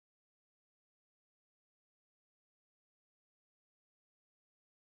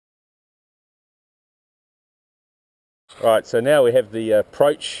Right, so now we have the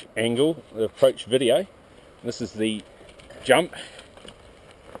approach angle, the approach video. This is the jump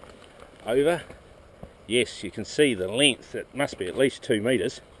over. Yes, you can see the length, it must be at least 2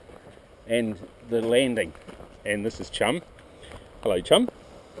 metres, and the landing. And this is Chum. Hello, Chum.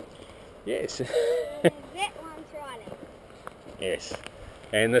 Yes. That one's riding. Yes.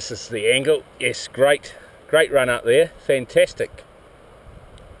 And this is the angle. Yes, great run up there, fantastic.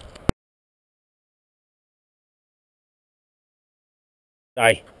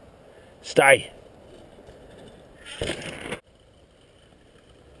 Stay.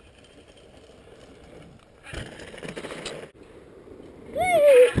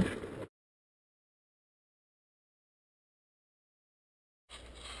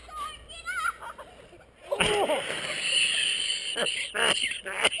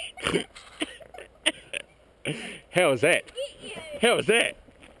 How was that? How was that?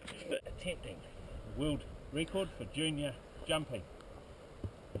 Attempting world record for junior jumping.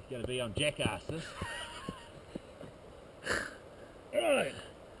 It's going to be on jackasses. Right.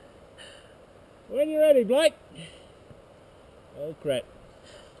 When you're ready, Blake. Oh crap.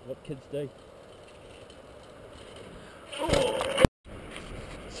 What kids do.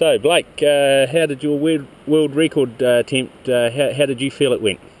 So Blake, how did your world record attempt, how did you feel it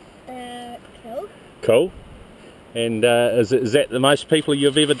went? Cool. Cool. And is that the most people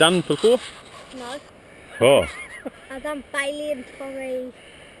you've ever done before? No. Oh. I've done Bailey and Tommy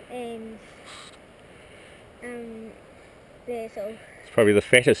and there's all. It's probably the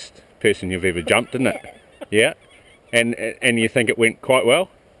fattest person you've ever jumped, isn't it? Yeah. And you think it went quite well?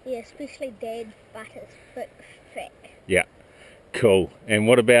 Yeah, especially Dad, but it's a bit fat. Yeah. Cool. And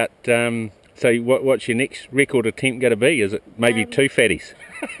what about so what's your next record attempt going to be? Is it maybe 2 fatties?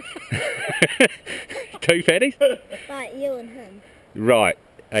 2 fatties? Like you and him. Right.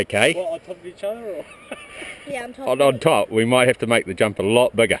 Okay. What, on top of each other, or? Yeah, on top. On top, we might have to make the jump a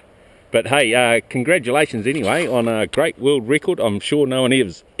lot bigger. But hey, congratulations anyway on a great world record. I'm sure no one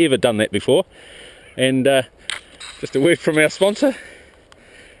has ever done that before. And just a word from our sponsor.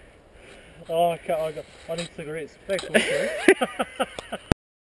 Oh, I need cigarettes. Thanks for listening.